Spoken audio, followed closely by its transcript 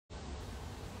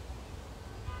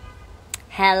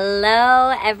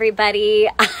Hello, everybody.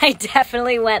 I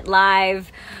definitely went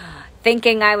live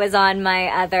thinking I was on my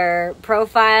other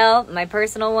profile, my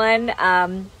personal one,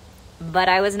 but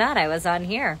I was not. I was on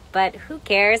here. But who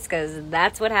cares? Because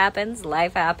that's what happens.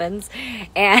 Life happens.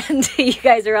 And you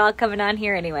guys are all coming on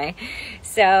here anyway.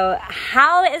 So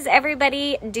how is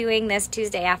everybody doing this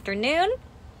Tuesday afternoon?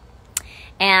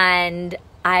 And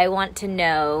I want to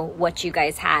know what you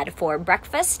guys had for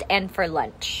breakfast and for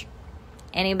lunch.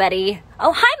 Anybody?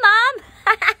 Oh, hi,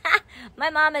 Mom. My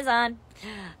mom is on.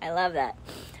 I love that.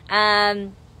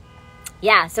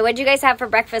 Yeah, so what did you guys have for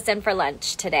breakfast and for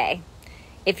lunch today?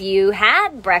 If you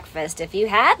had breakfast, if you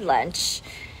had lunch,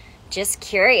 just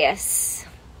curious.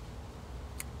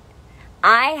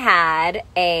 I had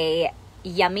a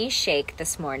yummy shake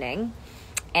this morning,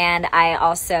 and I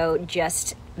also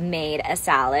just made a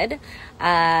salad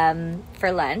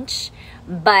for lunch.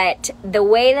 But the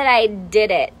way that I did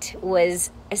it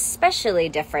was especially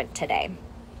different today.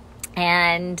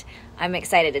 And I'm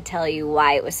excited to tell you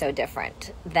why it was so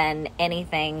different than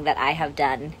anything that I have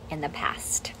done in the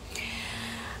past.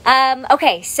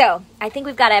 Okay, so I think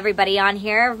we've got everybody on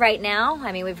here right now.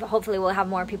 I mean, hopefully we'll have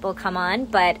more people come on.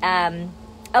 But,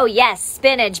 oh, yes,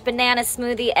 spinach, banana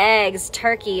smoothie, eggs,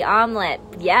 turkey, omelet.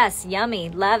 Yes, yummy.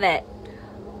 Love it.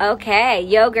 Okay,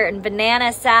 yogurt and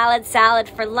banana salad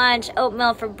for lunch,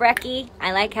 oatmeal for brekkie.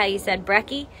 I like how you said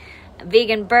brekkie.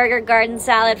 Vegan burger, garden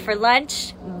salad for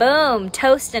lunch. Boom,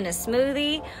 toast and a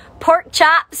smoothie. Pork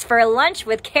chops for lunch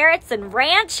with carrots and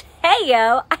ranch. Hey,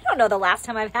 yo, I don't know the last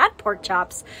time I've had pork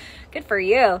chops. Good for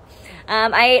you.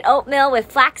 I ate oatmeal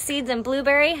with flax seeds and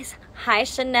blueberries. Hi,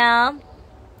 Chanel.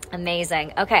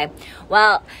 Amazing. Okay,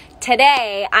 well,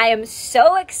 today I am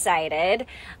so excited.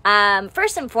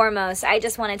 First and foremost, I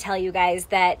just want to tell you guys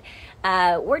that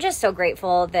we're just so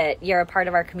grateful that you're a part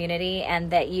of our community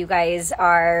and that you guys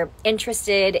are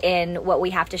interested in what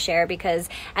we have to share, because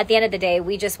at the end of the day,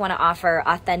 we just want to offer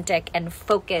authentic and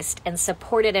focused and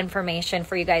supported information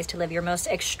for you guys to live your most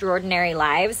extraordinary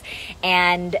lives.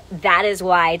 And that is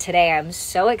why today I'm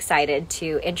so excited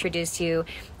to introduce you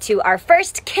to our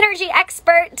first Kinergy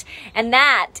expert, and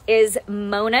that is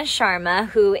Mona Sharma,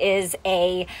 who is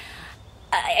a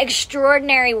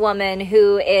extraordinary woman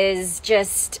who is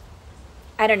just,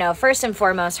 I don't know, first and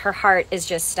foremost, her heart is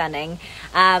just stunning.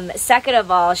 Second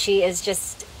of all, she is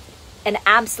just an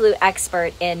absolute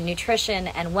expert in nutrition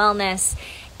and wellness,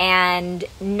 and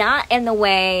not in the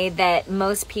way that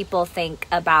most people think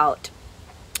about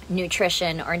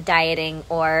nutrition or dieting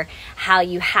or how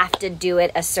you have to do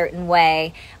it a certain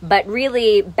way, but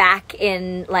really back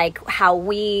in like how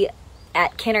we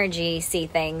at Kinergy see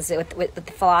things with the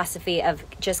philosophy of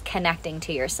just connecting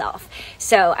to yourself.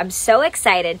 So I'm so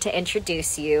excited to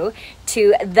introduce you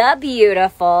to the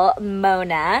beautiful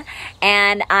Mona,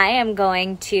 and I am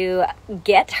going to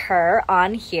get her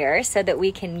on here so that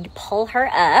we can pull her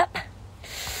up.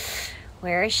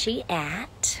 Where is she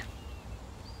at?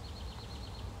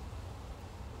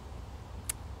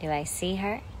 Do I see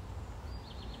her?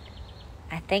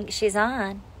 I think she's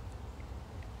on.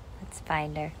 Let's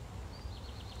find her.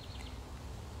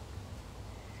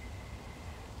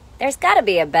 There's got to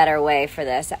be a better way for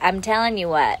this. I'm telling you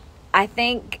what. I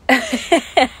think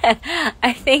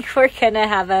I think we're going to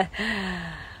have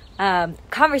a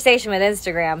conversation with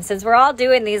Instagram, since we're all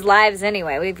doing these lives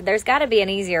anyway. There's got to be an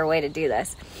easier way to do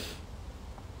this.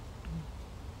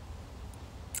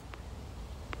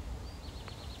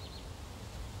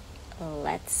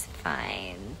 Let's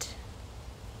find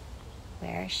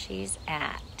where she's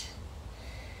at.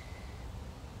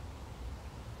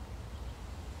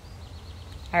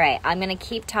 All right, I'm going to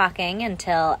keep talking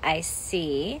until I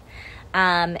see.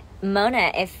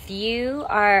 Mona, if you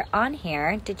are on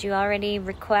here, did you already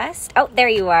request? Oh, there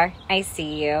you are. I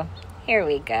see you. Here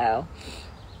we go.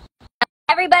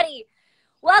 Everybody,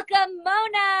 welcome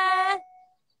Mona.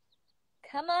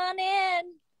 Come on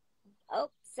in. Oh,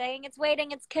 saying it's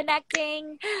waiting, it's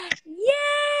connecting.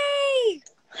 Yay!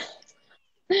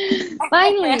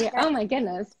 Finally! Oh my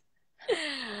goodness.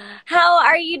 How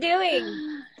are you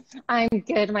doing? I'm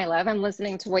good, my love. I'm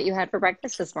listening to what you had for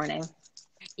breakfast this morning.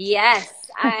 Yes,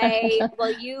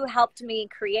 well, you helped me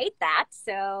create that,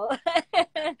 so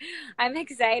I'm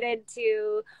excited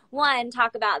to, one,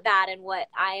 talk about that and what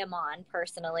I am on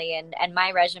personally and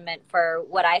my regimen for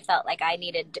what I felt like I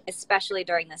needed, especially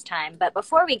during this time. But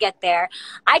before we get there,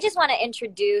 I just want to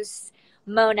introduce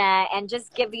Mona and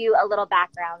just give you a little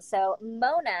background. So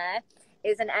Mona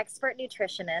is an expert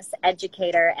nutritionist,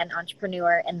 educator, and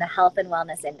entrepreneur in the health and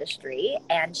wellness industry,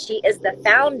 and she is the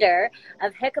founder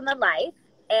of Jicama Life,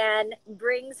 and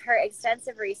brings her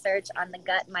extensive research on the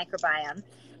gut microbiome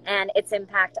and its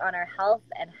impact on our health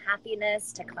and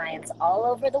happiness to clients all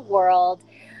over the world.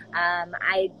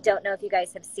 I don't know if you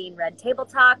guys have seen Red Table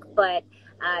Talk, but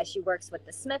she works with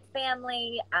the Smith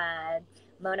family.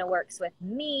 Mona works with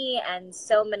me and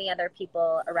so many other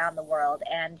people around the world.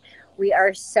 And we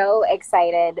are so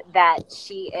excited that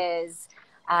she is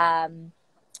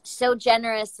so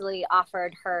generously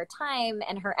offered her time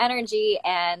and her energy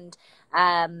and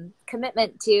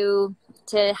commitment to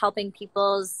helping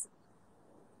people's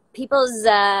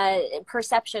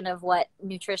perception of what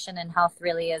nutrition and health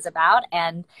really is about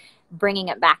and bringing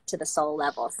it back to the soul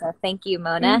level. So thank you,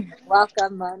 Mona.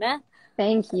 Welcome, Mona.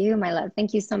 Thank you, my love.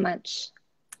 Thank you so much.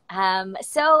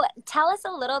 So tell us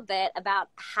a little bit about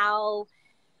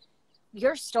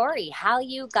your story, how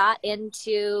you got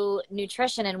into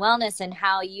nutrition and wellness and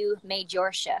how you made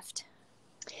your shift.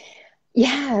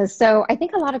 Yeah, so I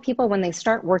think a lot of people, when they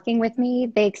start working with me,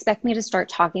 they expect me to start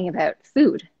talking about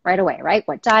food right away, right?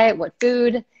 What diet, what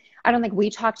food? I don't think we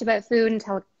talked about food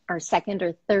until our second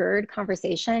or third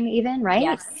conversation even, right?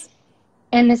 Yes.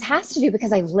 And this has to do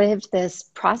because I've lived this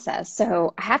process.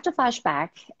 So I have to flash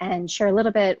back and share a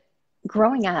little bit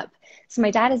growing up. So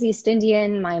my dad is East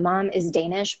Indian, my mom is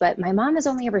Danish, but my mom has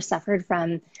only ever suffered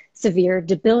from severe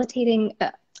debilitating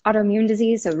autoimmune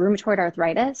disease, so rheumatoid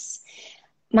arthritis.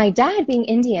 My dad, being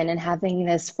Indian and having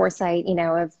this foresight,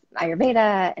 of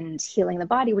Ayurveda and healing the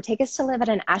body, would take us to live at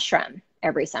an ashram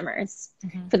every summers.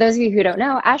 Mm-hmm. For those of you who don't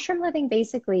know, ashram living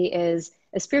basically is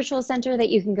a spiritual center that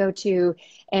you can go to,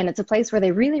 and it's a place where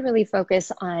they really, really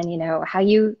focus on, how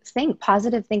you think,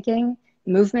 positive thinking,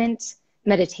 movement,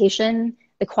 meditation,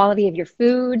 the quality of your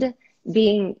food,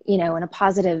 being, in a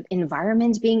positive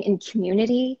environment, being in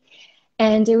community.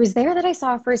 And it was there that I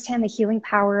saw firsthand the healing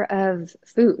power of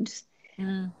food.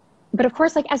 But of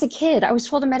course, as a kid, I was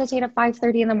told to meditate at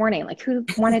 5:30 in the morning. Who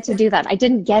wanted to do that? I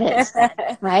didn't get it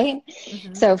then, right?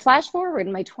 Mm-hmm. So flash forward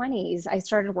in my 20s, I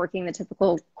started working the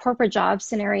typical corporate job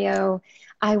scenario.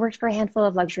 I worked for a handful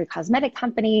of luxury cosmetic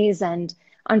companies, and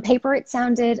on paper, it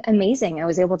sounded amazing. I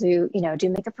was able to, do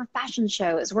makeup for fashion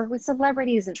shows, work with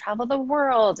celebrities and travel the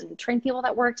world and train people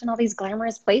that worked in all these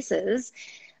glamorous places.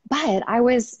 But I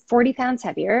was 40 pounds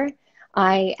heavier.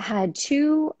 I had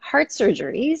 2 heart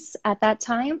surgeries at that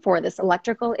time for this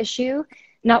electrical issue.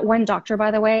 Not one doctor,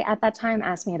 by the way, at that time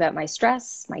asked me about my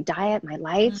stress, my diet, my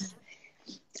life.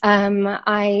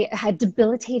 I had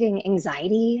debilitating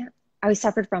anxiety. I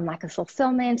suffered from lack of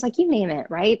fulfillment, you name it,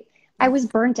 right? I was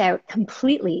burnt out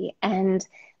completely. And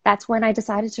that's when I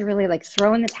decided to really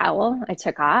throw in the towel. I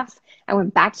took off. I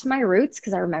went back to my roots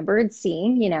because I remembered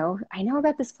seeing, I know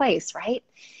about this place, right?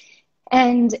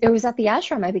 And it was at the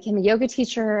ashram. I became a yoga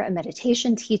teacher, a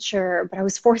meditation teacher, but I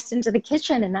was forced into the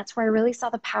kitchen. And that's where I really saw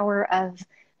the power of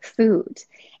food.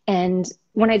 And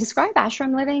when I describe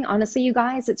ashram living, honestly, you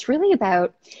guys, it's really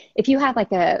about, if you have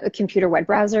a computer web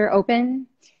browser open,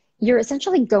 you're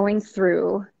essentially going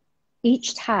through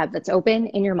each tab that's open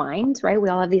in your mind, right? We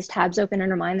all have these tabs open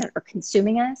in our mind that are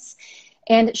consuming us,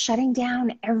 and shutting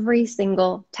down every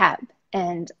single tab.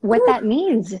 And what that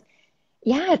means,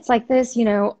 it's this,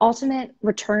 ultimate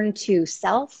return to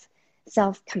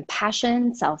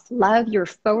self-compassion, self-love. You're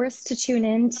forced to tune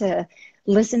in to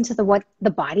listen to what the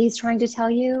body is trying to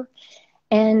tell you.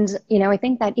 And, I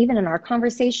think that even in our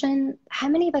conversation, how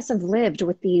many of us have lived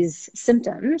with these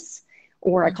symptoms,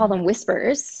 or I call them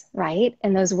whispers, right?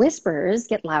 And those whispers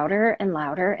get louder and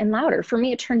louder and louder. For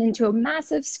me, it turned into a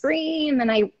massive scream,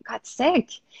 and I got sick,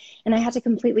 and I had to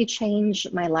completely change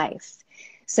my life.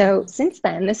 So since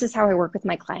then, this is how I work with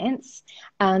my clients.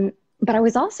 But I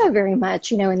was also very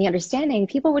much, in the understanding,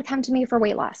 people would come to me for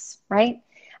weight loss, right?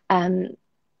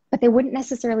 But they wouldn't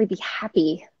necessarily be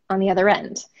happy on the other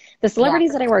end. The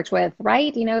celebrities that I worked with,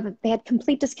 right? They had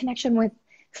complete disconnection with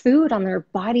food on their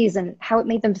bodies and how it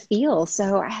made them feel.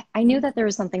 So I knew that there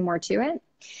was something more to it.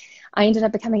 I ended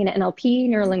up becoming an NLP,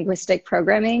 neuro-linguistic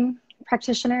programming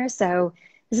practitioner. So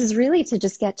this is really to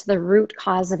just get to the root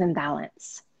cause of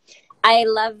imbalance. I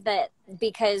love that,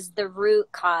 because the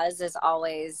root cause is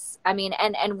always,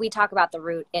 and we talk about the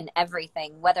root in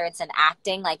everything, whether it's in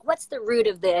acting, what's the root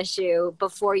of the issue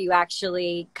before you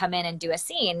actually come in and do a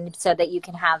scene so that you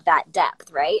can have that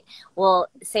depth, right? Well,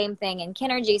 same thing in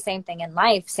Kinergy, same thing in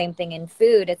life, same thing in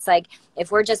food. It's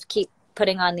if we're just keep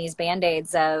putting on these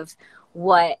Band-Aids of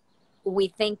what we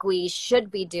think we should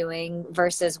be doing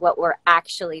versus what we're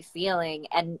actually feeling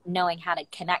and knowing how to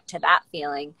connect to that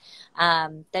feeling,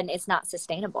 then it's not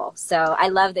sustainable. So I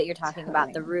love that you're talking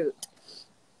about the root.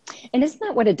 And isn't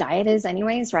that what a diet is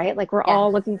anyways, right? We're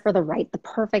all looking for the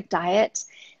perfect diet.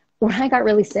 when I got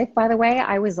really sick, by the way,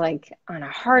 I was like on a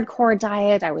hardcore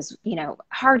diet. I was,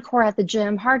 hardcore at the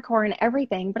gym, hardcore in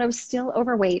everything, but I was still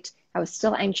overweight. I was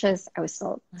still anxious. I was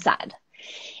still sad.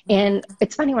 And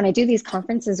it's funny when I do these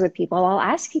conferences with people, I'll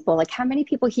ask people like, how many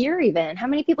people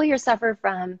here suffer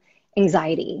from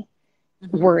anxiety,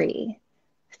 worry,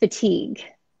 fatigue,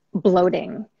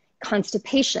 bloating,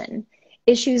 constipation,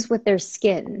 issues with their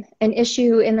skin, an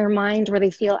issue in their mind where they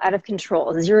feel out of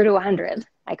control, 0 to 100,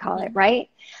 I call it, right?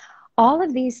 All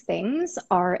of these things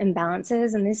are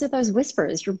imbalances, and these are those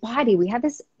whispers. Your body, we have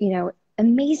this,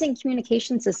 amazing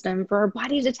communication system for our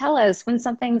body to tell us when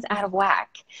something's out of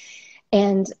whack.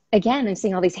 And again, I'm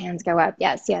seeing all these hands go up.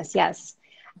 Yes, yes, yes.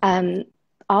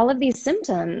 All of these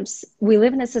symptoms, we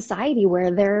live in a society where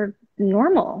they're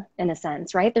normal in a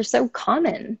sense, right? They're so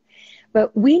common.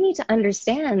 But we need to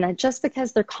understand that just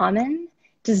because they're common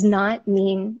does not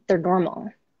mean they're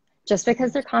normal. Just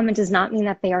because they're common does not mean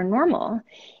that they are normal.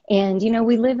 And,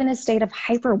 we live in a state of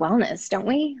hyper wellness, don't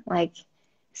we? Like,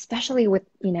 especially with,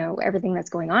 everything that's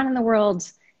going on in the world,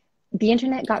 the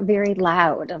internet got very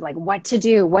loud of like what to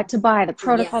do, what to buy, the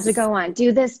protocol to go on,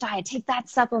 do this diet, take that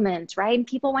supplement, right? And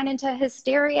people went into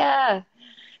hysteria.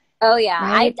 Oh yeah,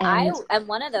 right? I am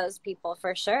one of those people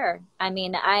for sure. I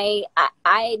mean, I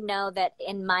know that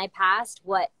in my past,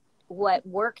 what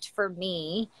worked for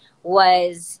me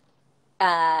was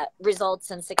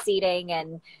results and succeeding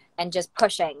and just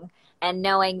pushing and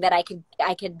knowing that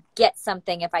I could get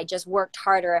something if I just worked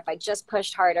harder, if I just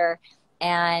pushed harder,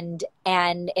 and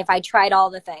if I tried all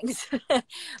the things,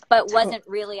 but wasn't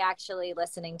really actually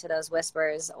listening to those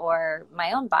whispers or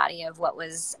my own body of what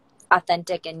was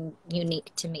authentic and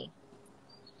unique to me.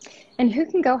 And who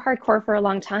can go hardcore for a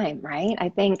long time, right? I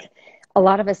think a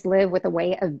lot of us live with a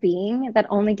way of being that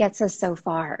only gets us so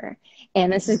far.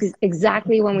 And this is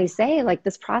exactly when we say like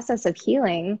this process of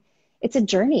healing, it's a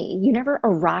journey. You never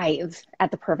arrive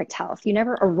at the perfect health. You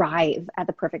never arrive at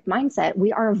the perfect mindset.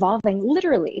 We are evolving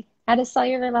literally at a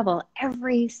cellular level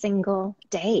every single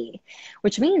day,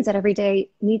 which means that every day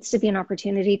needs to be an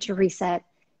opportunity to reset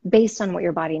based on what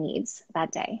your body needs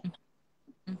that day.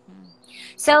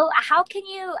 So how can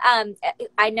you,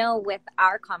 I know with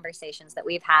our conversations that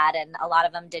we've had, and a lot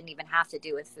of them didn't even have to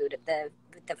do with food at the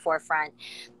forefront.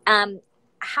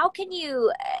 How can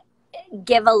you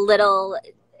give a little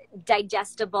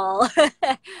digestible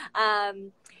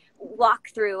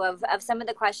walkthrough of some of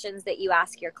the questions that you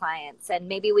ask your clients? And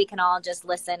maybe we can all just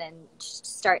listen and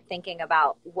start thinking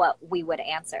about what we would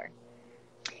answer.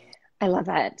 I love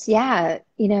that. Yeah.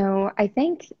 I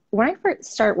think when I first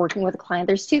start working with a client,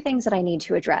 there's two things that I need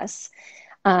to address.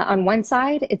 On one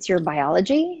side, it's your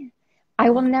biology. I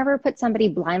will never put somebody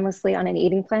blindlessly on an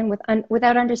eating plan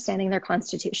without understanding their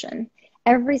constitution.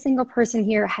 Every single person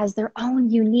here has their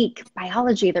own unique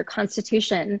biology, their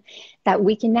constitution that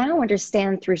we can now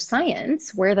understand through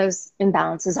science where those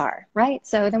imbalances are, right?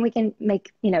 So then we can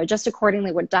make, just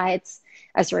accordingly what supplements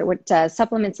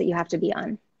that you have to be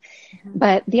on.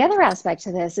 But the other aspect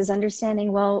to this is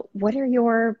understanding, well, what are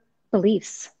your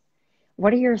beliefs?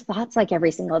 What are your thoughts like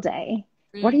every single day?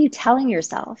 What are you telling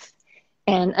yourself?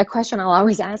 And a question I'll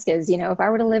always ask is, if I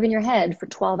were to live in your head for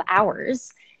 12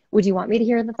 hours, would you want me to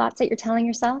hear the thoughts that you're telling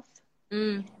yourself?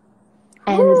 And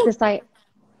this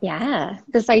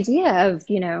idea of,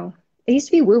 it used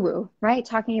to be woo-woo, right?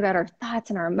 Talking about our thoughts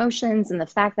and our emotions and the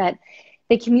fact that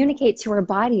they communicate to our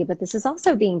body, but this is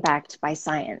also being backed by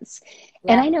science.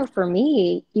 Yeah. And I know for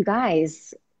me, you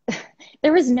guys,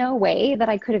 there was no way that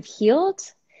I could have healed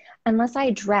unless I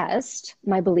addressed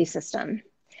my belief system.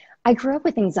 I grew up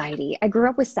with anxiety. I grew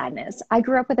up with sadness. I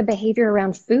grew up with a behavior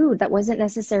around food that wasn't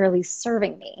necessarily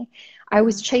serving me. I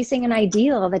was chasing an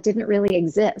ideal that didn't really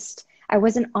exist. I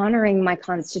wasn't honoring my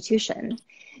constitution.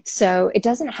 So it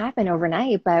doesn't happen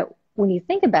overnight. But when you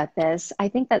think about this, I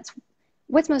think that's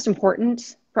what's most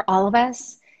important for all of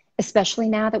us, especially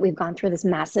now that we've gone through this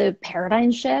massive paradigm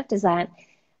shift, is that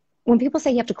when people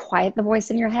say you have to quiet the voice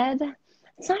in your head,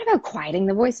 it's not about quieting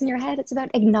the voice in your head. It's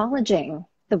about acknowledging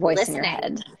the voice in your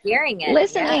head. Hearing it.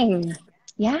 Listening.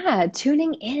 Yeah.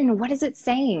 Tuning in. What is it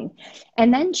saying?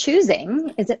 And then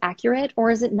choosing, is it accurate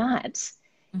or is it not?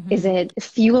 Is it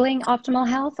fueling optimal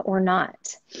health or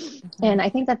not? And I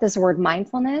think that this word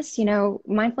mindfulness,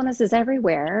 mindfulness is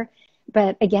everywhere.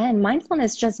 But again,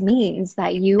 mindfulness just means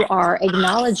that you are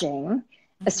acknowledging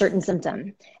a certain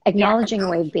symptom, acknowledging a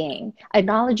way of being,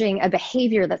 acknowledging a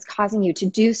behavior that's causing you to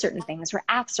do certain things or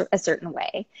act a certain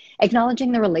way,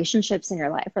 acknowledging the relationships in your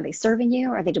life. Are they serving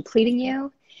you? Are they depleting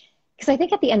you? Because I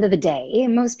think at the end of the day,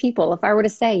 most people, if I were to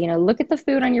say, look at the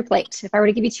food on your plate, if I were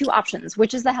to give you two options,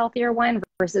 which is the healthier one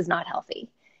versus not healthy,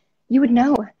 you would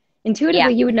know. Yeah.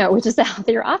 Intuitively, you would know which is the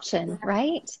healthier option,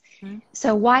 right? Mm-hmm.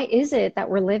 So why is it that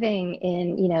we're living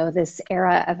in, this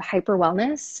era of hyper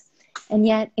wellness, and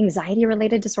yet anxiety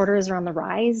related disorders are on the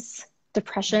rise,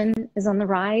 depression is on the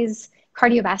rise,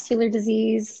 cardiovascular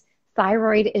disease,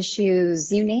 thyroid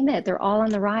issues, you name it, they're all on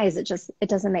the rise. It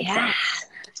doesn't make Yeah. sense.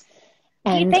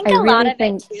 Do you And think I a lot really of it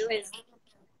think, too is,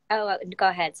 oh, go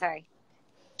ahead. Sorry.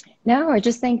 no, I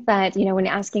just think that, when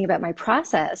asking about my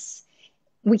process,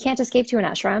 we can't escape to an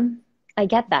ashram. I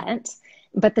get that.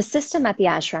 But the system at the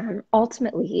ashram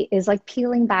ultimately is like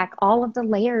peeling back all of the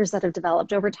layers that have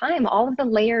developed over time, all of the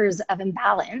layers of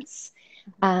imbalance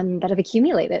that have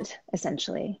accumulated,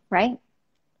 essentially, right?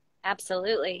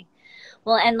 Absolutely.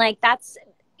 Well, and like that's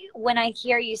when I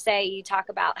hear you say, you talk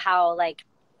about how like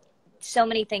so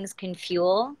many things can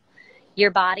fuel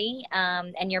your body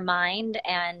and your mind.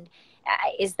 And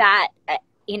is that,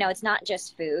 it's not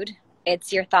just food,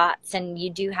 it's your thoughts, and you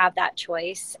do have that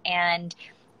choice. And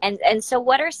so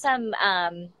what are some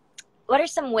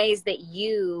ways that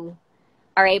you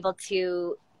are able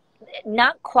to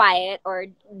not quiet or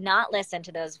not listen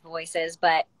to those voices,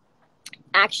 but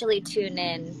actually tune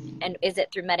in? And is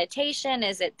it through meditation?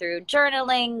 Is it through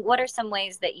journaling? What are some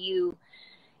ways that you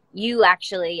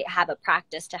actually have a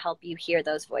practice to help you hear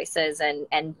those voices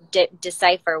and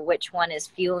decipher which one is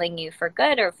fueling you for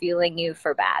good or fueling you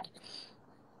for bad?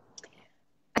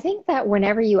 I think that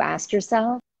whenever you ask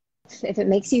yourself, if it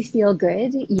makes you feel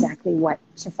good, exactly what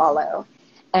to follow.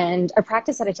 And a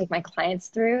practice that I take my clients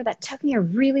through that took me a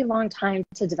really long time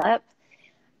to develop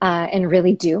and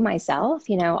really do myself,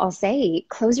 I'll say,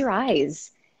 close your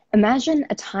eyes. Imagine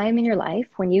a time in your life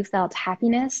when you felt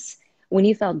happiness, when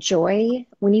you felt joy,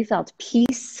 when you felt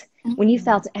peace, when you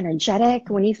felt energetic,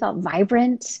 when you felt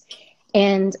vibrant.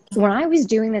 And when I was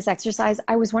doing this exercise,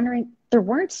 I was wondering, there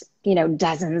weren't,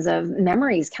 dozens of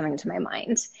memories coming to my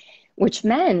mind, which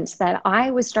meant that I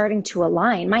was starting to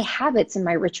align. My habits and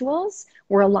my rituals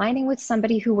were aligning with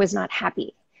somebody who was not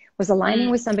happy, was aligning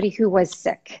with somebody who was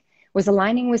sick, was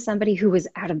aligning with somebody who was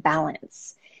out of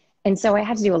balance. And so I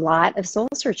had to do a lot of soul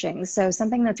searching. So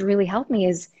something that's really helped me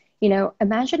is,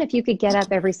 imagine if you could get up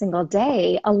every single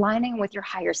day aligning with your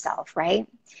higher self, right?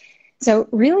 So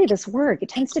really this work, it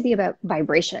tends to be about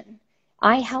vibration.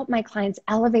 I help my clients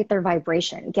elevate their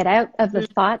vibration, get out of the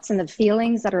thoughts and the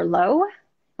feelings that are low,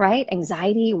 right?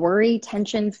 Anxiety, worry,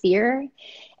 tension, fear,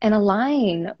 and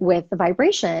align with the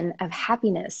vibration of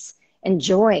happiness and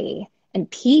joy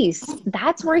and peace.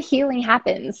 That's where healing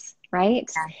happens, right?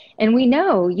 And we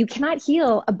know you cannot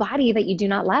heal a body that you do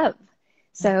not love.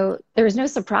 So there was no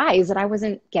surprise that I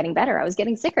wasn't getting better. I was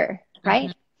getting sicker,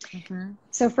 right?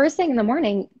 So first thing in the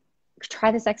morning,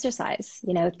 try this exercise.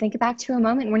 Think back to a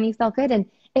moment when you felt good. And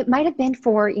it might have been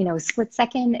for, a split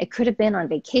second. It could have been on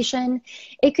vacation.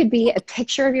 It could be a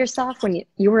picture of yourself when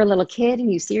you were a little kid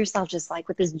and you see yourself just like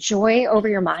with this joy over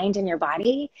your mind and your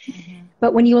body.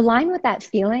 But when you align with that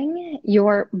feeling,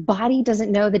 your body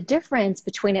doesn't know the difference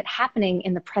between it happening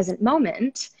in the present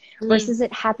moment versus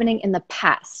it happening in the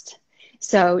past.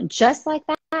 So just like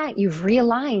that, you've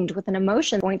realigned with an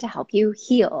emotion going to help you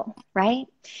heal, right?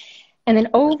 And then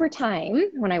over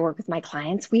time, when I work with my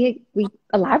clients, we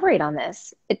elaborate on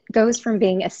this. It goes from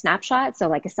being a snapshot, so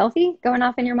like a selfie going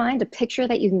off in your mind, a picture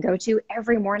that you can go to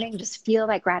every morning, just feel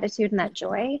that gratitude and that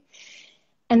joy.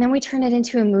 And then we turn it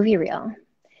into a movie reel.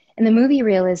 And the movie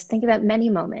reel is think about many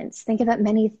moments, think about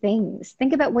many things,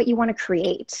 think about what you want to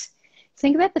create.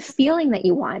 Think about the feeling that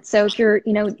you want. So if you're,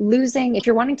 if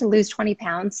you're wanting to lose 20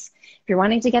 pounds, if you're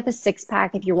wanting to get the six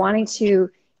pack, if you're wanting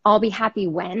to all be happy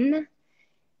when,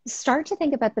 start to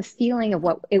think about the feeling of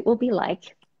what it will be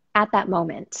like at that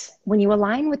moment. When you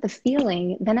align with the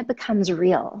feeling, then it becomes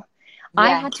real. Yeah. I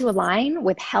had to align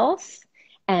with health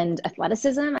and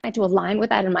athleticism. I had to align with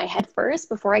that in my head first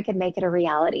before I could make it a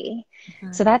reality.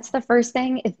 So that's the first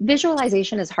thing. If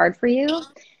visualization is hard for you,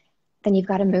 then you've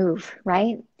got to move,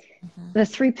 right? The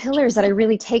 3 pillars that I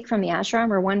really take from the ashram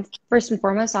are one, first and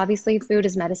foremost, obviously food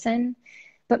is medicine,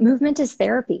 but movement is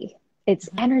therapy. It's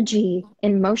energy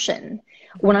in motion.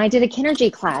 When I did a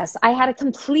Kinergy class, I had a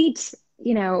complete,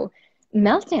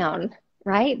 meltdown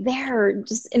right there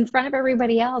just in front of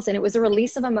everybody else. And it was a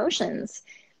release of emotions.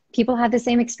 People have the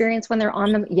same experience when they're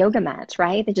on the yoga mat,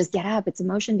 right? They just get up. It's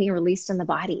emotion being released in the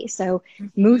body. So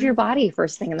move your body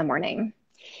first thing in the morning.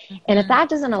 And if that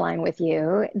doesn't align with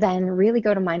you, then really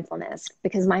go to mindfulness,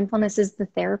 because mindfulness is the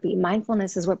therapy.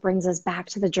 Mindfulness is what brings us back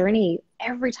to the journey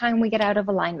every time we get out of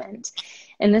alignment.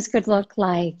 And this could look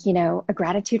like, a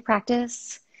gratitude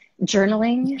practice,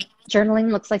 journaling.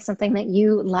 Journaling looks like something that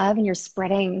you love and you're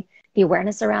spreading the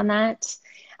awareness around that.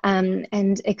 And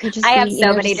it could I just be, have you so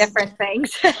know, many just, different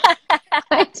things.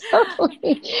 I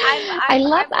totally, I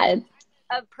love I'm that.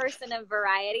 a person of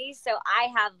variety, so I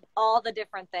have all the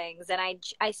different things, and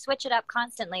I switch it up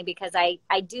constantly because I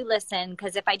do listen,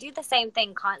 because if I do the same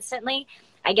thing constantly,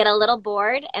 I get a little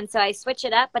bored, and so I switch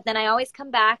it up, but then I always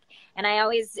come back and I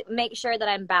always make sure that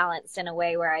I'm balanced in a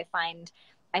way where I find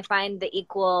the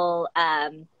equal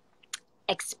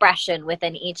expression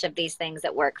within each of these things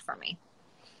that work for me.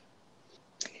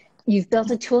 You've built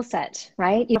a tool set,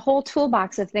 right? A whole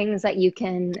toolbox of things that you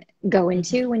can go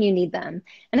into when you need them.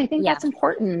 And I think Yeah. that's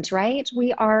important, right?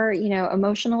 We are, you know,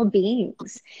 emotional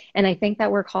beings. And I think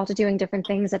that we're called to doing different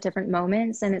things at different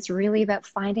moments. And it's really about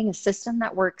finding a system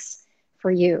that works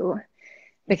for you.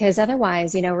 Because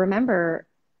otherwise, you know, remember,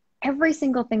 every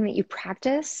single thing that you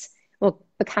practice will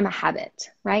become a habit,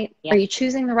 right? Yeah. Are you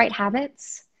choosing the right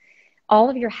habits? All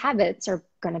of your habits are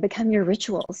going to become your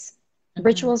rituals. Mm-hmm.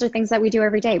 Rituals are things that we do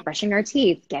every day: brushing our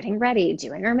teeth, getting ready,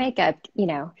 doing our makeup, you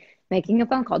know, making a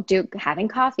phone call, having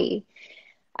coffee.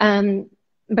 Um,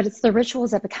 but it's the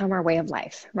rituals that become our way of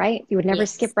life, right? You would never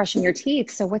skip Yes. brushing your teeth.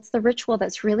 So what's the ritual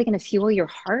that's really going to fuel your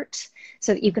heart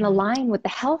so that you can Mm-hmm. align with the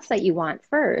health that you want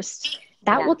first?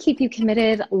 That Yeah. will keep you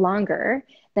committed longer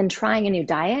than trying a new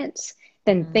diet,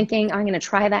 than Mm-hmm. thinking, I'm going to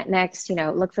try that next, you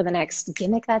know, look for the next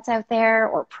gimmick that's out there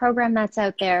or program that's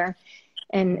out there.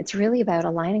 And it's really about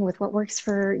aligning with what works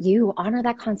for you. Honor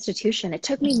that constitution. It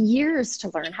took me years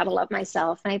to learn how to love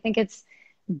myself. And I think it's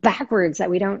backwards that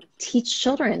we don't teach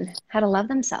children how to love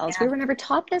themselves. We Yeah. were never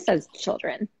taught this as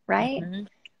children, right? Mm-hmm.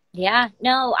 Yeah,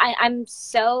 no, I'm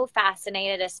so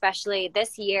fascinated, especially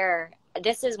this year.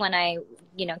 This is when I,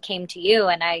 came to you,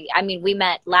 and I mean, we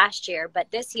met last year,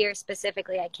 but this year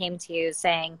specifically, I came to you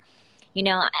saying,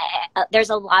 there's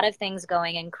a lot of things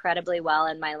going incredibly well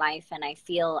in my life, and I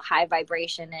feel high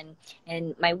vibration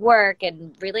in my work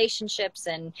and relationships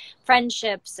and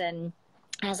friendships. And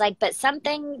I was like, but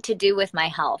something to do with my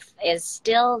health is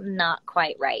still not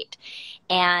quite right.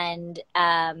 And,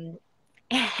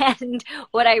 and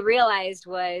what I realized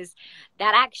was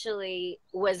that actually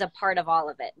was a part of all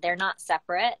of it. They're not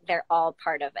separate. They're all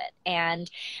part of it.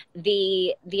 And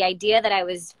the idea that I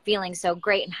was feeling so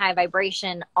great and high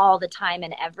vibration all the time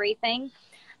and everything,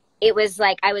 it was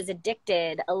like I was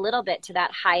addicted a little bit to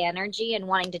that high energy and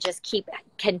wanting to just keep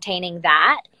containing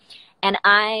that. And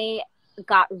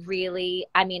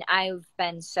I've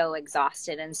been so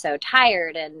exhausted and so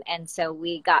tired. And so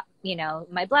we got,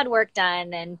 my blood work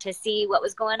done and to see what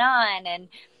was going on.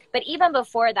 But even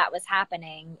before that was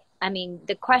happening, I mean,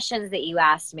 the questions that you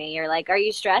asked me, you're like, are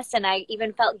you stressed? And I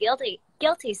even felt guilty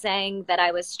saying that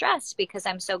I was stressed because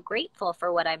I'm so grateful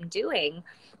for what I'm doing.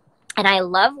 And I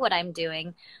love what I'm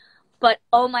doing. But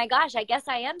oh my gosh, I guess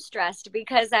I am stressed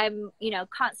because I'm,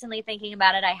 constantly thinking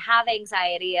about it. I have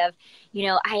anxiety of,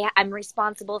 I'm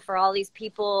responsible for all these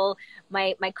people,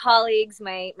 my colleagues,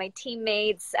 my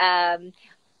teammates,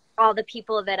 all the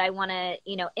people that I want to,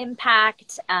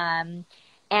 impact.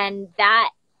 And that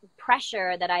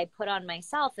pressure that I put on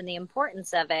myself and the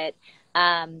importance of it,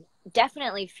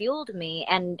 definitely fueled me.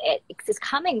 And it's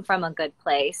coming from a good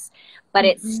place, but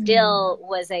it Mm-hmm. still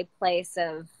was a place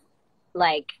of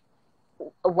like,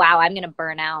 wow, I'm going to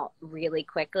burn out really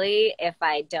quickly if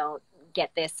I don't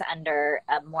get this under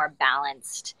a more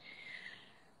balanced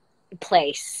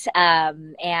place.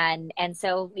 And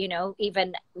so,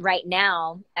 even right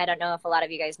now, I don't know if a lot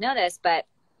of you guys know this, but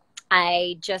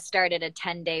I just started a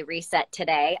 10-day reset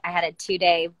today. I had a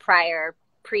 2-day prior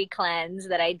pre-cleanse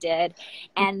that I did.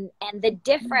 And the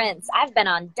difference, I've been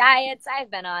on diets, I've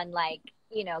been on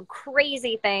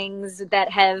crazy things that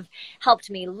have helped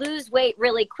me lose weight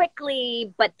really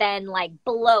quickly, but then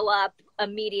blow up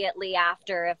immediately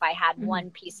after if I had one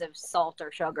piece of salt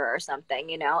or sugar or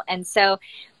something. And so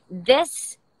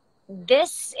this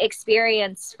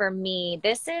experience for me,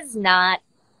 this is not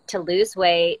to lose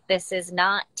weight. This is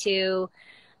not to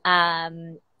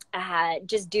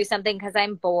just do something because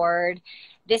I'm bored.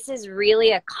 This is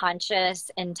really a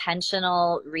conscious,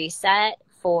 intentional reset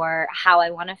for how I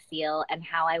want to feel and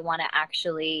how I want to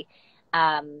actually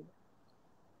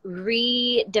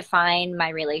redefine my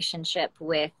relationship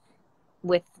with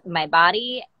my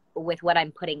body, with what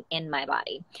I'm putting in my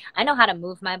body. I know how to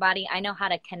move my body. I know how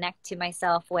to connect to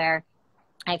myself where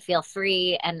I feel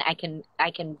free and I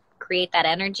can create that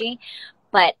energy.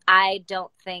 But I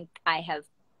don't think I have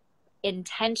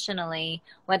intentionally,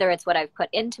 whether it's what I've put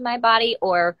into my body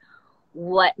or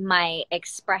what my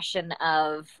expression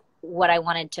of what I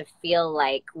wanted to feel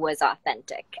like was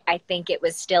authentic. I think it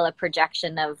was still a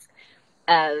projection of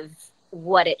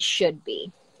what it should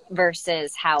be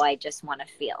versus how I just want to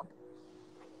feel.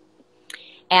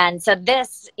 And so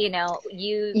this, you know,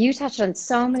 you You touched on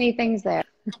so many things there.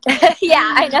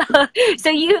 yeah, I know. So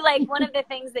you like one of the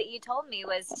things that you told me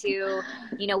was to,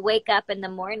 you know, wake up in the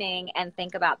morning and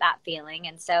think about that feeling.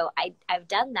 And so I've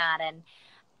done that, and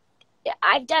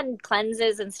I've done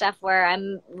cleanses and stuff where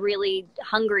I'm really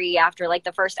hungry after like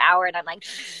the first hour, and I'm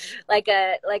like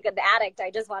an addict.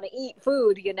 I just want to eat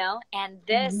food, you know? And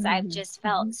this I've just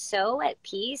felt so at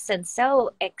peace and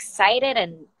so excited,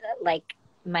 and like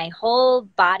my whole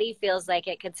body feels like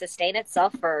it could sustain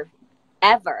itself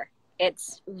forever.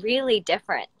 It's really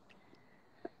different.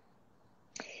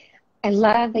 I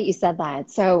love that you said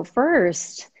that. So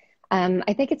first,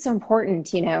 I think it's so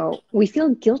important, you know, we feel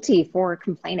guilty for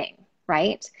complaining,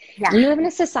 right? Yeah. We live in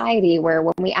a society where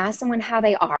when we ask someone how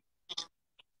they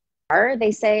are,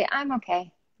 they say, I'm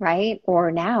okay, right?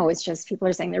 Or now it's just people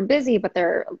are saying they're busy, but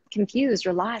they're confused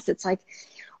or lost. It's like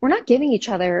we're not giving each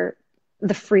other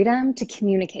the freedom to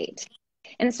communicate.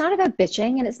 And it's not about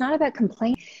bitching and it's not about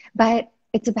complaining, but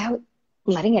it's about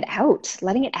letting it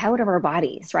out of our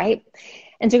bodies, right?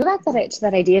 And to go back to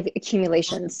that idea of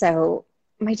accumulation. So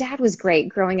my dad was great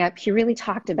growing up. He really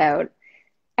talked about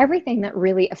everything that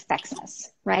really affects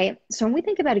us, right? So when we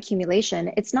think about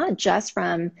accumulation, it's not just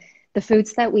from the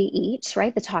foods that we eat,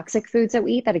 right? The toxic foods that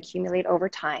we eat that accumulate over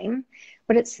time,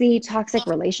 but it's the toxic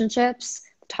relationships,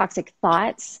 toxic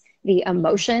thoughts, the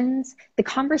emotions, the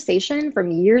conversation from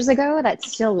years ago that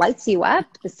still lights you up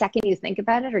the second you think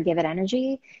about it or give it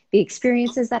energy, the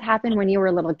experiences that happened when you were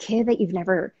a little kid that you've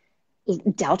never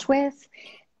dealt with,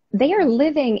 they are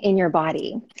living in your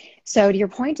body. So to your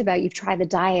point about you've tried the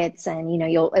diets and you know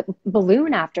you'll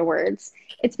balloon afterwards,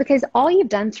 it's because all you've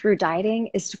done through dieting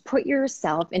is to put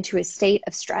yourself into a state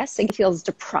of stress and it feels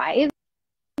deprived,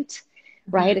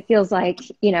 right? It feels like,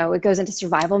 you know, it goes into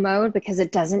survival mode because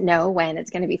it doesn't know when it's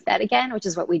going to be fed again, which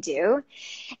is what we do.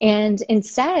 And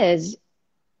instead,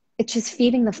 it's just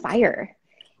feeding the fire.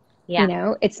 You Yeah.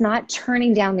 know, it's not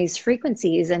turning down these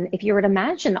frequencies. And if you were to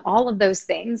imagine all of those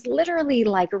things, literally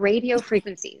like radio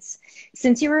frequencies,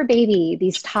 since you were a baby,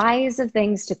 these ties of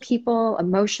things to people,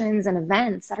 emotions, and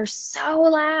events that are so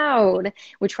loud,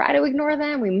 we try to ignore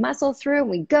them, we muscle through, and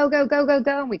we go, go, go, go,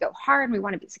 go, and we go hard, and we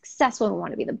want to be successful, and we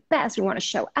want to be the best, we want to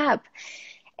show up.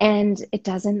 And it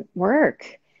doesn't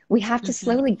work. We have to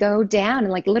slowly go down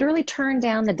and like literally turn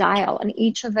down the dial on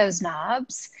each of those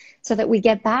knobs so that we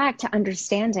get back to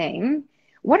understanding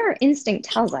what our instinct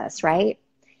tells us, right?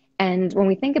 And when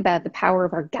we think about the power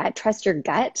of our gut, trust your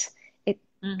gut,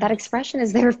 that expression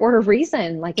is there for a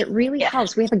reason. Like it really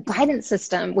helps. We have a guidance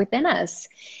system within us.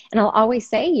 And I'll always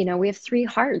say, you know, we have three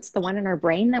hearts, the one in our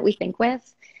brain that we think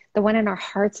with, the one in our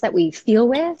hearts that we feel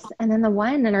with, and then the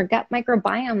one in our gut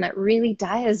microbiome that really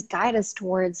does guide us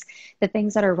towards the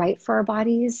things that are right for our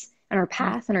bodies and our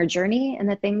path and our journey, and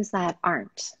the things that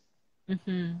aren't.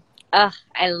 Oh,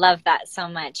 I love that so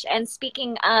much. And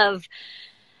speaking of,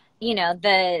 you know,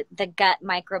 the gut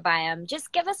microbiome,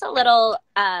 just give us a little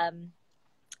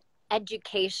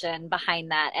education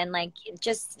behind that, and like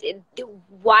just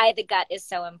why the gut is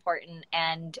so important.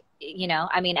 And you know,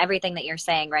 I mean, everything that you're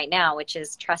saying right now, which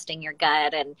is trusting your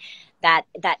gut and that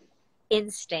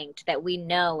instinct that we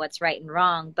know what's right and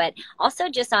wrong, but also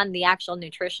just on the actual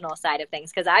nutritional side of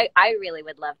things, because I really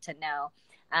would love to know.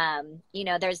 You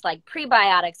know, there's like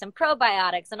prebiotics and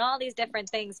probiotics and all these different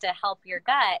things to help your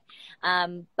gut.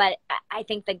 But I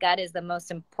think the gut is the most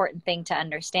important thing to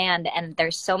understand. And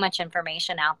there's so much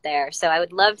information out there. So I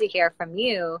would love to hear from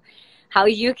you how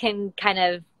you can kind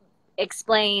of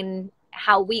explain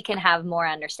how we can have more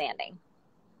understanding.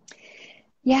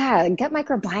 Yeah, gut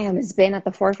microbiome has been at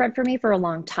the forefront for me for a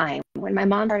long time. When my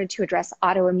mom started to address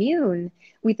autoimmune,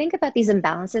 we think about these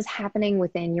imbalances happening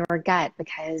within your gut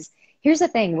because here's the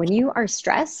thing, when you are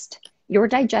stressed, your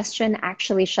digestion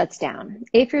actually shuts down.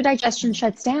 If your digestion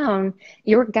shuts down,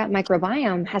 your gut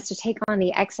microbiome has to take on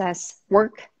the excess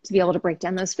work to be able to break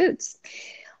down those foods.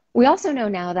 We also know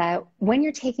now that when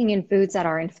you're taking in foods that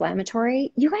are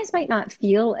inflammatory, you guys might not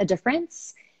feel a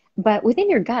difference, but within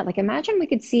your gut, like imagine if we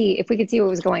could see what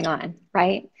was going on,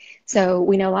 right? So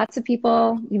we know lots of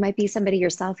people, you might be somebody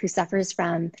yourself who suffers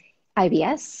from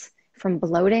IBS, from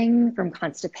bloating, from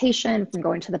constipation, from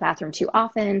going to the bathroom too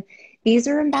often. These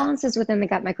are imbalances within the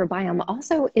gut microbiome,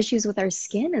 also issues with our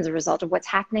skin as a result of what's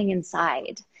happening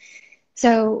inside.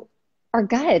 So our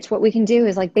gut, what we can do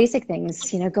is like basic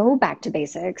things, you know, go back to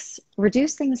basics,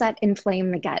 reduce things that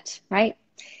inflame the gut, right?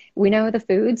 We know the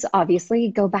foods, obviously,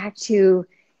 go back to,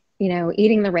 you know,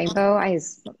 eating the rainbow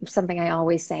is something I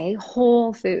always say,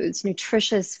 whole foods,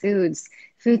 nutritious foods,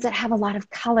 foods that have a lot of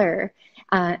color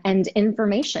and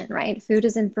information, right? Food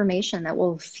is information that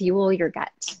will fuel your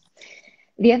gut.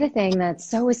 The other thing that's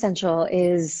so essential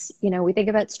is, we think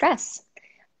about stress.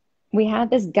 We have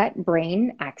this gut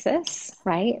brain axis,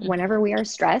 right? Whenever we are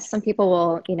stressed, some people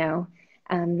will,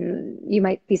 you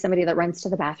might be somebody that runs to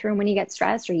the bathroom when you get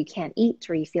stressed, or you can't eat,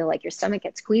 or you feel like your stomach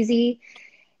gets queasy.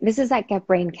 This is that gut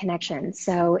brain connection.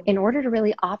 So in order to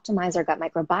really optimize our gut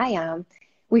microbiome,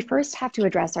 we first have to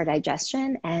address our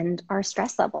digestion and our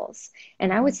stress levels.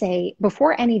 And I would say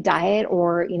before any diet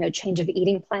or, change of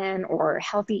eating plan or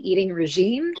healthy eating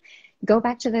regime, go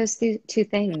back to those two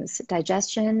things,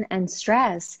 digestion and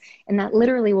stress. And that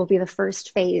literally will be the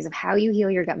first phase of how you heal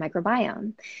your gut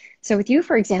microbiome. So with you,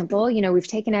 for example, we've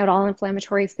taken out all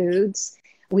inflammatory foods.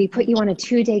 We put you on a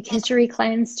 2-day khichdi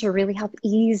cleanse to really help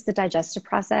ease the digestive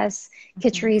process.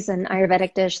 Khichdi is an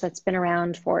Ayurvedic dish that's been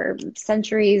around for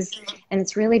centuries, and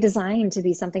it's really designed to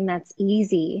be something that's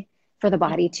easy for the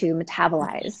body to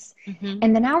metabolize.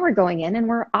 And then now we're going in and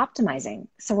we're optimizing.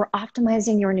 So we're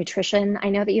optimizing your nutrition. I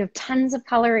know that you have tons of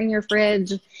color in your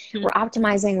fridge. We're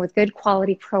optimizing with good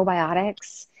quality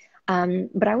probiotics.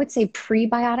 But I would say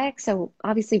prebiotics. So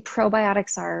obviously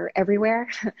probiotics are everywhere.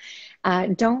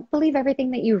 Don't believe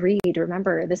everything that you read.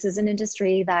 Remember, this is an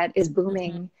industry that is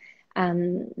booming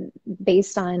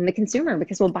based on the consumer,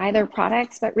 because we'll buy their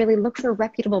products, but really look for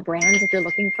reputable brands if you're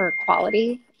looking for a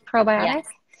quality probiotic.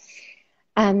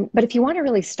 But if you want to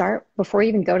really start before you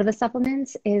even go to the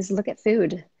supplements, is look at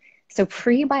food. So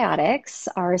prebiotics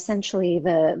are essentially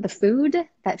the food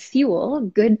that fuel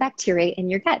good bacteria in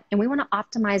your gut. And we want to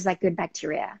optimize that good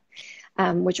bacteria,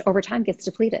 which over time gets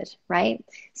depleted, right?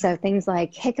 So things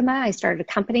like jicama, I started a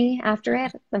company after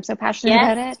it. I'm so passionate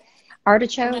about it.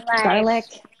 Artichoke, garlic,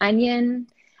 onion,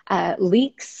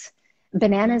 leeks,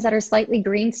 bananas that are slightly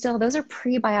green still. Those are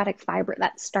prebiotic fiber.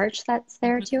 That starch that's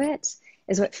there to it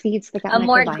is what feeds the gut microbiome. A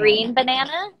more green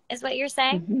banana is what you're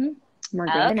saying? More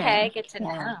green banana. Good to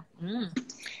know.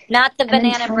 Not the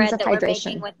banana bread that we're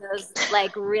making with those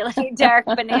like really dark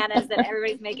bananas that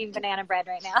everybody's making banana bread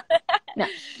right now. No,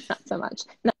 not so much.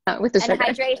 No, with the sugar. And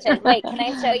hydration. Wait, can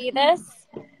I show you this?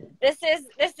 This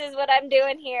is what I'm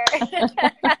doing here.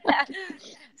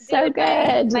 So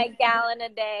good. My gallon a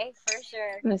day for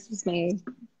sure. This is me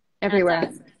everywhere.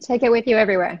 Awesome. Take it with you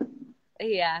everywhere.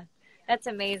 Yeah, that's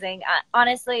amazing.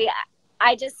 Honestly,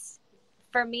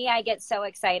 for me, I get so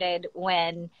excited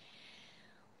when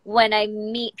I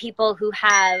meet people who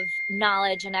have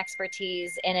knowledge and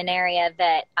expertise in an area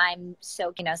that I'm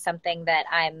so, something that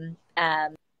I'm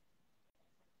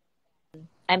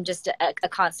just a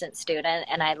constant student,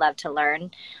 and I love to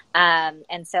learn.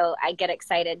 And so I get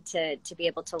excited to be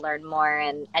able to learn more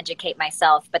and educate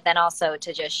myself, but then also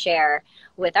to just share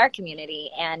with our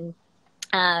community. And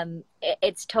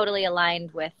it's totally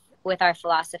aligned with our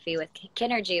philosophy with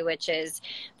Kinergy, which is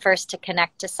first to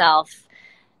connect to self,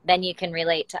 then you can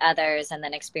relate to others, and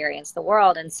then experience the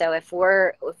world. And so if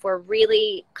we're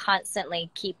really constantly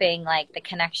keeping like the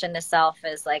connection to self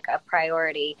as like a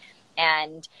priority,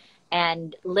 and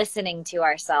listening to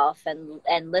ourselves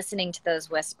and listening to those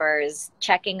whispers,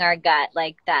 checking our gut,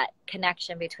 like that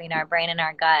connection between our brain and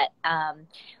our gut,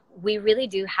 we really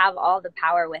do have all the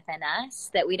power within us,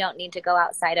 that we don't need to go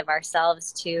outside of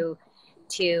ourselves to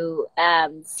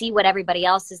see what everybody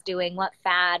else is doing, what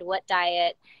fad, what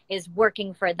diet is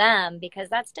working for them, because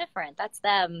that's different. That's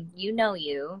them.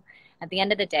 You. At the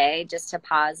end of the day, just to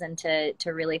pause and to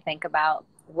really think about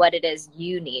what it is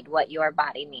you need, what your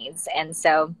body needs. And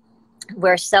so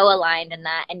we're so aligned in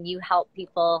that, and you help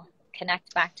people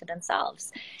connect back to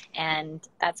themselves. And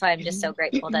that's why I'm just so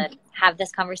grateful to have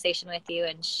this conversation with you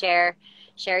and share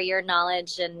your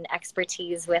knowledge and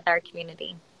expertise with our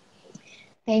community.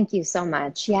 Thank you so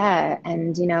much. Yeah.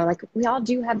 And, like we all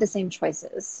do have the same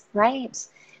choices, right?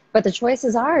 But the choice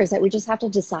is ours, that we just have to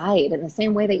decide in the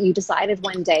same way that you decided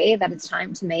one day that it's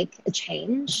time to make a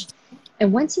change.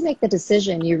 And once you make the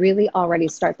decision, you really already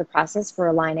start the process for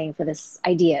aligning for this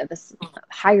idea, this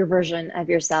higher version of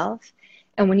yourself.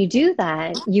 And when you do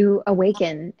that, you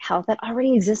awaken health that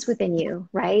already exists within you,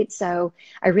 right? So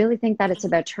I really think that it's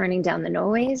about turning down the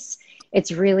noise.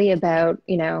 It's really about,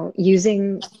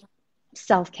 using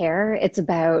self-care. It's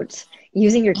about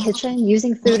using your kitchen,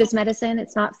 using food as medicine.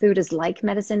 It's not food as like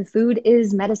medicine. Food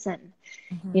is medicine,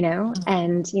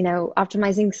 and,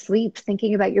 optimizing sleep,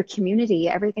 thinking about your community,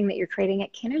 everything that you're creating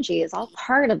at Kinergy is all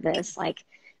part of this, like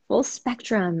full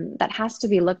spectrum that has to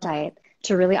be looked at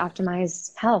to really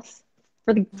optimize health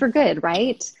for good,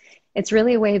 right? It's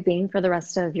really a way of being for the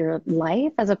rest of your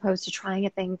life, as opposed to trying a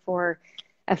thing for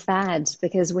a fad,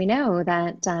 because we know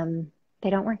that they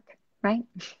don't work, right?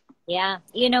 Yeah.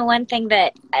 One thing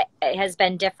that has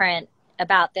been different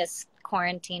about this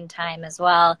quarantine time as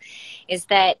well is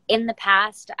that in the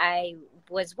past I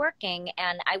was working,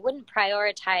 and I wouldn't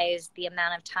prioritize the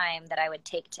amount of time that I would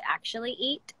take to actually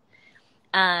eat.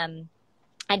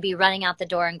 I'd be running out the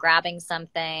door and grabbing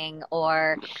something,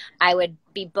 or I would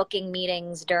be booking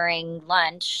meetings during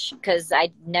lunch because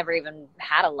I never even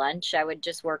had a lunch. I would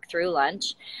just work through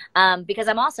lunch, because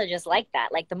I'm also just like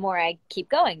that. Like the more I keep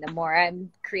going, the more I'm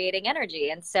creating energy.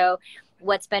 And so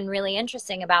what's been really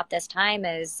interesting about this time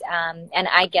is, and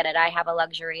I get it, I have a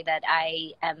luxury that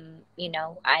I am,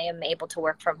 I am able to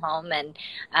work from home, and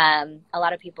a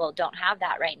lot of people don't have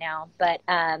that right now. But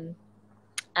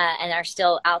and are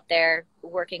still out there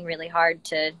working really hard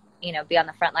to, be on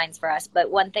the front lines for us.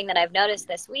 But one thing that I've noticed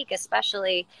this week,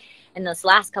 especially in this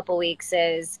last couple weeks,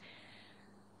 is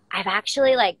I've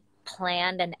actually like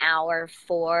planned an hour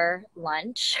for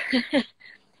lunch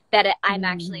that I'm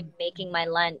actually making my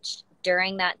lunch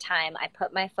during that time. I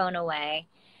put my phone away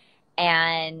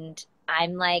and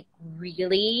I'm like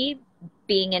really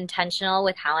being intentional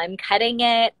with how I'm cutting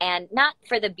it, and not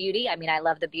for the beauty. I mean, I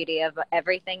love the beauty of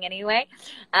everything anyway,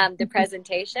 the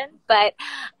presentation, but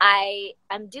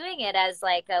I'm doing it as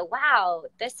like wow,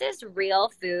 this is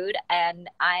real food and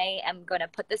I am going to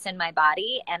put this in my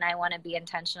body, and I want to be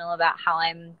intentional about how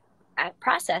I'm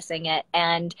processing it,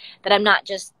 and that I'm not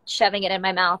just shoving it in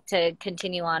my mouth to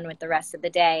continue on with the rest of the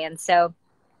day. And so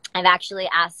I've actually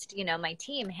asked, my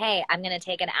team, hey, I'm going to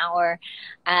take an hour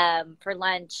for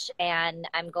lunch, and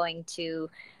I'm going to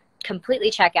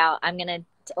completely check out. I'm going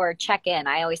to, or check in.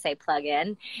 I always say plug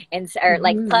in, or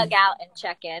like plug out and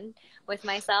check in with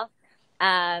myself.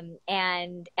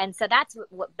 And so that's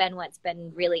what's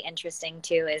been really interesting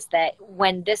too, is that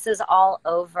when this is all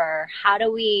over, how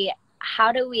do we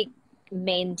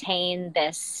maintain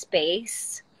this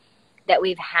space that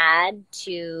we've had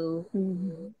to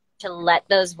let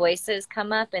those voices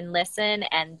come up and listen,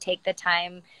 and take the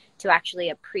time to actually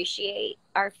appreciate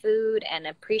our food and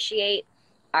appreciate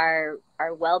our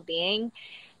well-being,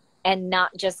 and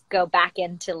not just go back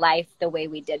into life the way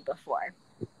we did before.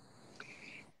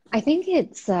 I think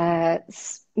it's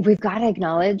we've got to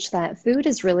acknowledge that food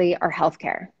is really our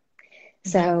healthcare.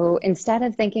 So instead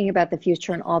of thinking about the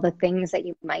future and all the things that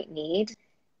you might need,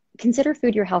 consider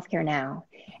food your healthcare now.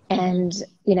 And,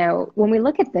 when we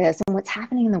look at this and what's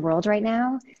happening in the world right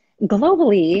now,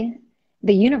 globally,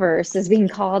 the universe is being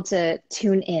called to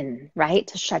tune in, right?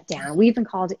 To shut down. We've been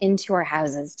called into our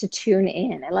houses to tune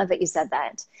in. I love that you said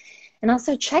that. And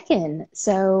also check in.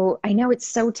 So I know it's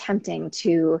so tempting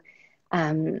to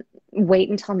wait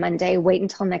until Monday, wait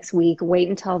until next week, wait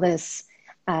until this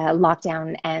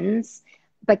lockdown ends.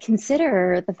 But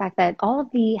consider the fact that all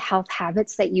of the health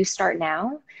habits that you start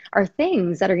now are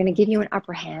things that are going to give you an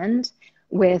upper hand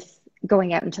with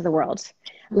going out into the world.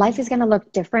 Life is going to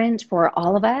look different for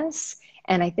all of us.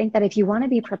 And I think that if you want to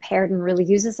be prepared and really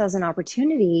use this as an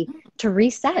opportunity to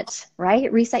reset,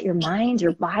 right? Reset your mind,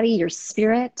 your body, your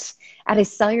spirit at a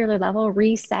cellular level,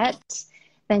 reset,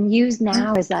 then use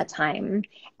now as that time,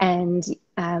 and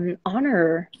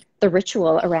honor the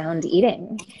ritual around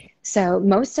eating. So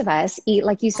most of us eat,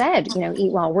 like you said,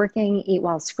 eat while working, eat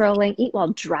while scrolling, eat while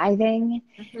driving.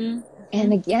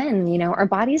 And again, our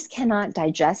bodies cannot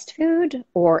digest food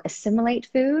or assimilate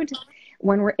food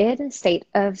when we're in a state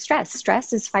of stress.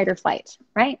 Stress is fight or flight,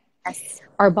 right? Yes.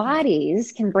 Our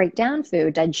bodies can break down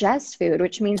food, digest food,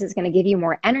 which means it's going to give you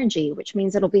more energy, which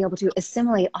means it'll be able to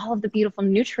assimilate all of the beautiful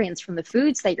nutrients from the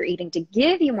foods that you're eating to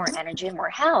give you more energy and more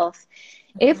health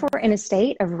if we're in a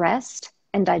state of rest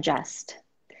and digest.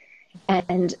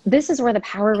 And this is where the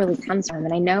power really comes from.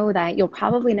 And I know that you'll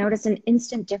probably notice an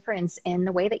instant difference in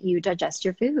the way that you digest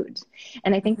your food.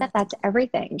 And I think that that's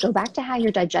everything. Go back to how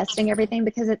you're digesting everything,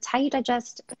 because it's how you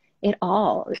digest it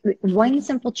all. One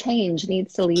simple change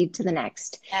needs to lead to the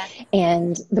next.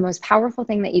 And the most powerful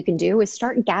thing that you can do is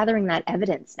start gathering that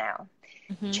evidence now.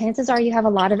 Chances are you have a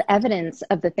lot of evidence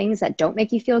of the things that don't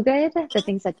make you feel good, the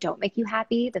things that don't make you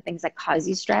happy, the things that cause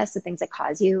you stress, the things that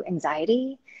cause you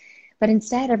anxiety. But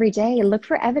instead, every day, look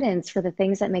for evidence for the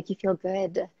things that make you feel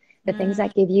good, the things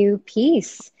that give you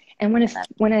peace. And when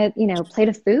a plate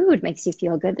of food makes you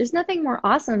feel good, there's nothing more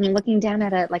awesome than looking down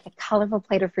at a colorful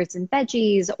plate of fruits and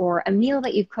veggies, or a meal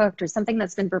that you've cooked, or something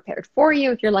that's been prepared for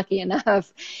you if you're lucky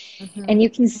enough. And you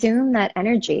consume that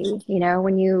energy.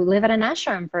 When you live at an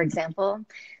ashram, for example,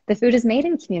 the food is made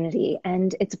in community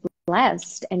and it's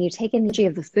blessed, and you take energy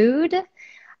of the food,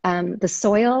 the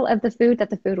soil of the food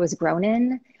that the food was grown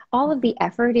in, all of the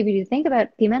effort. If you think about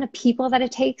the amount of people that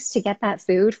it takes to get that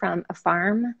food from a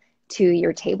farm to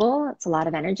your table, it's a lot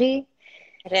of energy.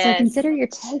 So consider you're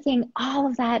taking all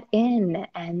of that in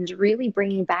and really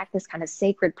bringing back this kind of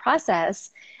sacred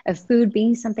process of food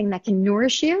being something that can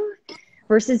nourish you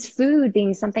versus food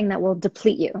being something that will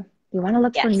deplete you. You want to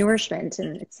look for Yes. nourishment,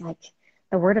 and it's like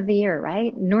the word of the year,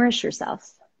 right? Nourish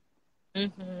yourself.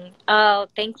 Oh,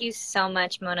 thank you so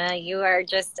much, Mona. You are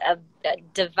just a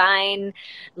divine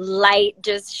light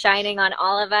just shining on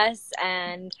all of us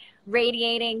and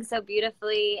radiating so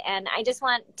beautifully. And I just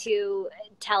want to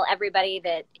tell everybody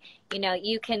that,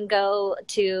 you can go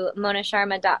to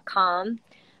monasharma.com,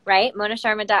 right?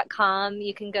 monasharma.com.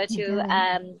 You can go to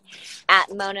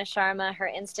at Mona Sharma, her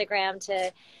Instagram,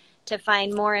 to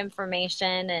find more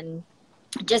information and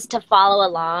just to follow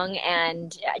along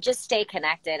and just stay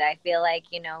connected. I feel like,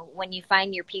 when you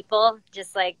find your people,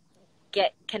 just like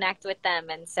connect with them.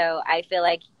 And so I feel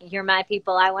like you're my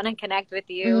people. I want to connect with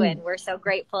you. And we're so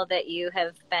grateful that you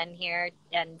have been here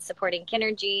and supporting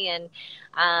Kinergy, and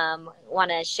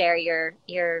want to share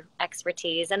your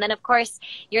expertise. And then, of course,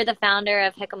 you're the founder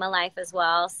of Jicama Life as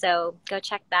well. So go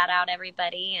check that out,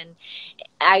 everybody. And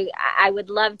I would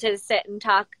love to sit and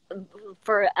talk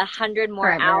for 100 more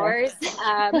Forever. hours.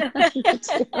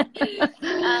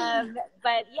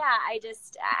 But yeah,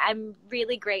 I'm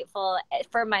really grateful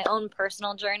for my own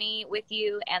personal journey with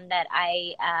you, and that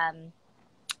I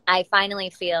finally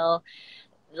feel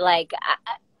like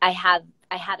I have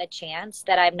a chance,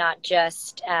 that I'm not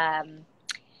just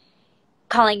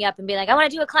calling you up and being like, I want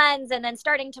to do a cleanse, and then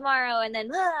starting tomorrow, and then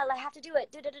I have to do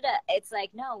it. It's like,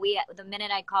 no, the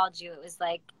minute I called you, it was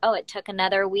like, oh, it took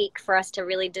another week for us to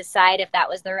really decide if that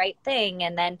was the right thing.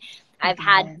 And then I've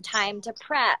had time to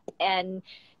prep and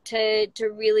to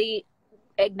really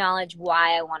acknowledge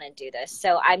why I want to do this.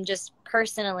 So I'm just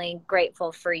personally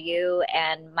grateful for you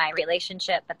and my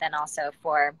relationship, but then also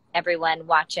for everyone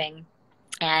watching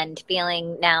and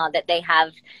feeling now that they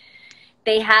have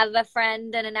a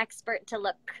friend and an expert to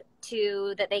look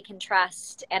to that they can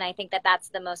trust. And I think that that's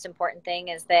the most important thing,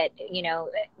 is that,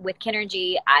 with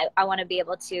Kinergy, I want to be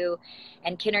able to,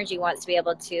 and Kinergy wants to be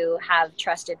able to have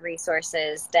trusted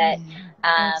resources that,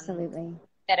 absolutely,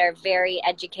 that are very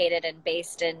educated and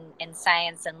based in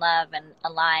science and love and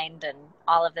aligned and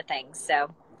all of the things. So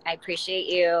I appreciate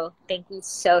you. Thank you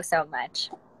so, so much.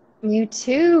 You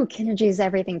too. Kinergy is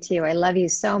everything to you. I love you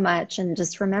so much. And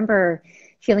just remember,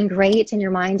 feeling great in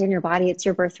your mind and your body, it's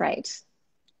your birthright.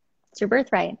 It's your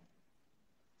birthright.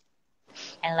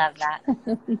 I love that.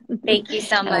 Thank you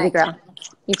so much. I love you, girl.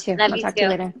 You too. Love I'll you talk too. to you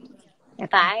later. Okay.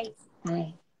 Bye.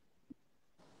 Bye.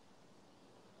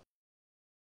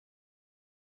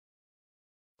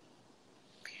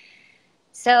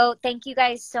 So thank you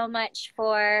guys so much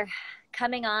for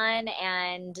coming on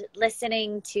and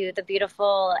listening to the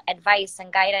beautiful advice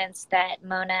and guidance that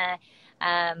Mona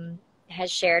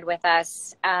has shared with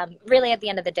us. Really, at the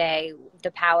end of the day,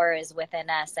 the power is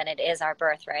within us, and it is our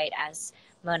birthright, as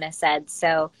Mona said.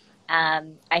 So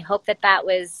I hope that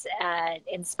was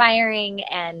inspiring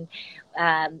and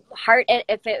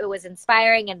if it was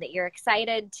inspiring, and that you're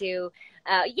excited to,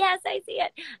 yes, I see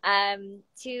it,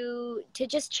 to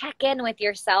just check in with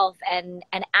yourself and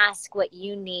ask what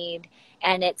you need.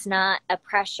 And it's not a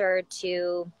pressure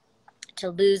to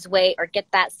lose weight or get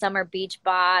that summer beach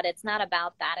bod. It's not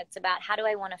about that. It's about, how do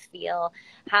I want to feel?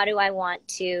 How do I want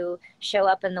to show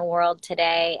up in the world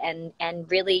today,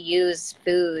 and really use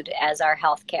food as our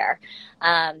healthcare,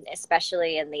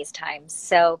 especially in these times.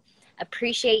 So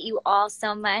appreciate you all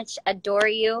so much. Adore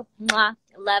you. Mwah.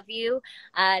 Love you.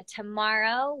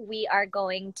 Tomorrow we are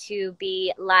going to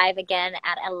be live again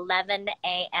at 11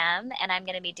 a.m. and I'm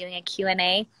going to be doing a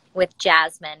Q&A with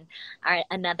Jasmine,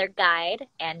 another guide,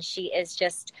 and she is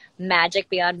just magic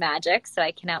beyond magic. So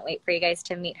I cannot wait for you guys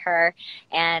to meet her,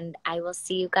 and I will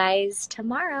see you guys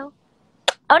tomorrow.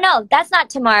 Oh no, that's not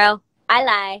tomorrow. I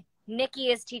lie.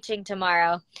 Nikki is teaching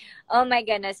tomorrow. Oh my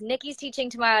goodness. Nikki's teaching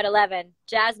tomorrow at 11.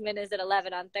 Jasmine is at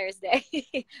 11 on Thursday.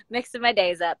 Mixing my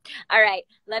days up. All right.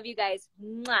 Love you guys.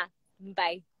 Mwah.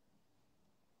 Bye.